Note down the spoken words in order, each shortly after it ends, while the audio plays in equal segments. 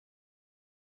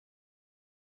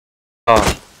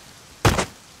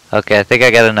Okay, I think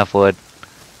I got enough wood.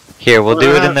 Here, we'll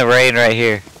do it in the rain right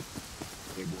here.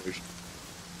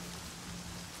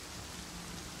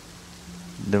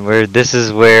 This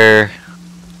is where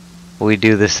we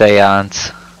do the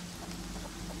seance.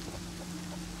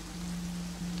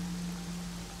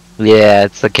 Yeah,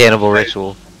 it's the cannibal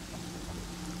ritual.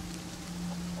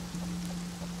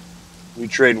 We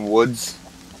trade woods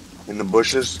in the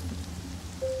bushes.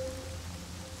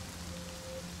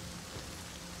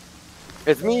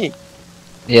 It's me.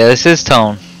 Yeah, this is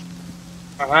Tone.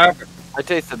 What happened? I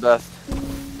taste the best.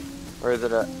 Where is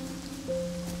it at?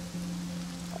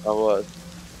 I was.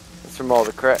 It's from all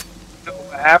the crack.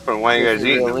 What happened? Why are you guys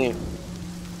eating them? lean.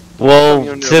 Well,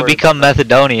 to become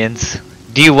Methadonians.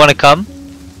 Do you want to come?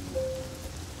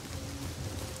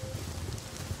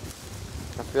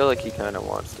 I feel like he kind of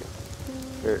wants to.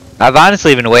 Here, I've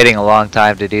honestly been waiting a long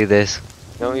time to do this.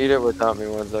 don't eat it without me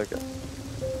 1 second.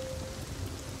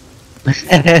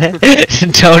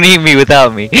 Don't eat me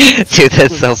without me. Dude,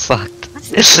 that's so fucked.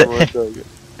 1 second.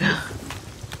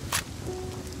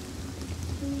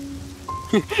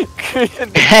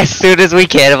 As soon as we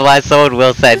cannibalize someone,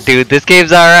 Will said, dude, this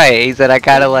game's alright. He said, I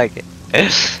kinda like it.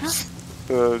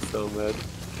 Oh, so mad.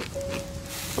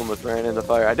 Almost ran in the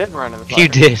fire. I didn't run in the fire. You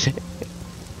did.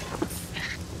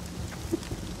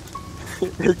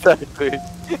 Exactly.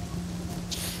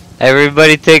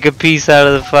 Everybody take a piece out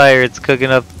of the fire. It's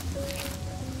cooking up.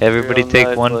 Everybody Real take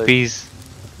nice, one like- piece.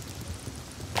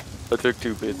 I took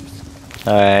 2 pieces.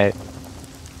 Alright.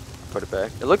 Put it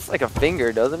back. It looks like a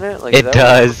finger, doesn't it? Like, It is that what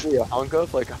does. it's supposed to be, a hunk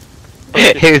of? Like a...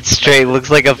 It straight looks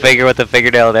like a finger with a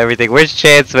fingernail and everything. Where's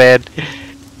Chance, man?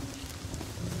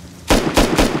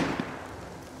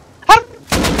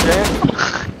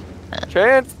 Chance?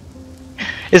 Chance?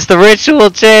 It's the ritual,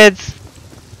 Chance.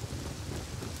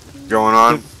 Going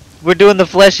on? We're doing the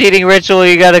flesh-eating ritual.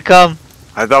 You gotta come.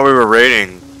 I thought we were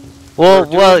raiding. Well,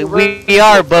 We're doing we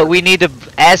are, but we need to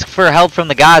ask for help from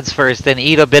the gods first and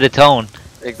eat a bit of tone.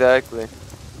 Exactly.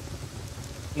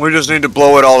 We just need to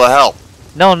blow it all to hell.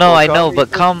 No, Well, I come know, eat but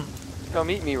this. come. Come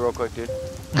eat me real quick, dude.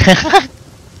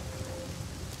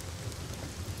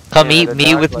 Come Yeah, eat to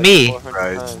me knock with like me. 400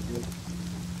 Right. times, dude.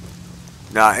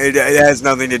 Nah, it has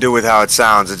nothing to do with how it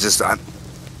sounds. It's just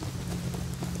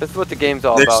That's what the game's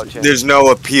all about, Chance. there's no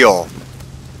appeal.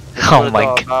 That's Oh what it's my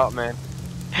all god. about, man.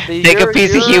 See, Take a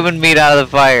piece of human meat out of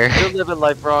the fire. You're living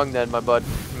life wrong then, my bud.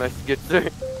 You must get through.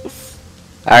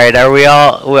 Alright, are we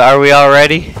all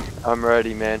ready? I'm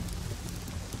ready, man.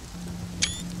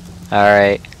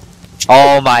 Alright.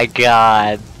 Oh my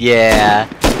god. Yeah.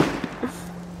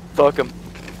 Fuck him.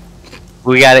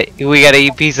 We gotta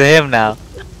eat a piece of him now.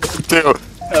 Dude,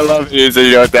 I love you. So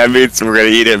you know what that means? We're gonna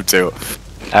eat him too.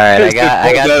 Alright,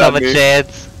 I got some of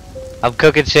Chance. I'm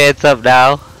cooking Chance up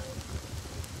now.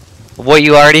 What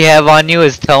you already have on you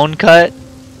is tone cut.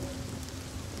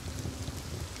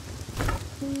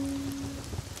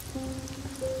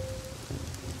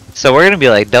 So we're gonna be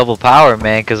like double power,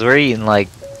 man, because we're eating like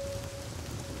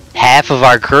half of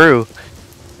our crew.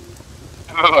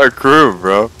 Our crew,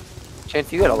 bro.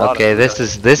 Chance, you got a lot Okay, of this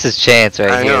is Chance right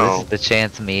I here. know. This is the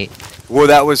Chance meat. Well,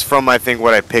 that was from, I think,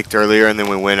 what I picked earlier, and then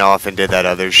we went off and did that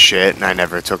other shit, and I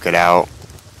never took it out.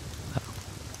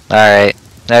 Alright,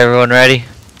 everyone ready?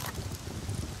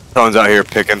 Someone's out here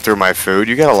picking through my food.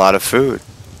 You got a lot of food.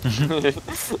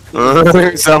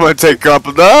 Someone take a couple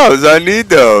of those. I need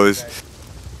those.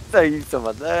 I use some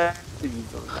of that. I use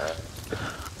some of that.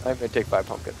 I'm gonna take 5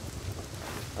 pumpkins.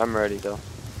 I'm ready though.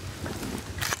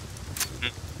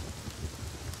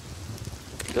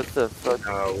 Just the fuck.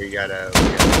 Oh, we gotta.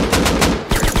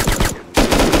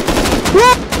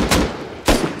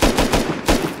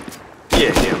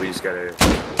 Yeah, we just gotta.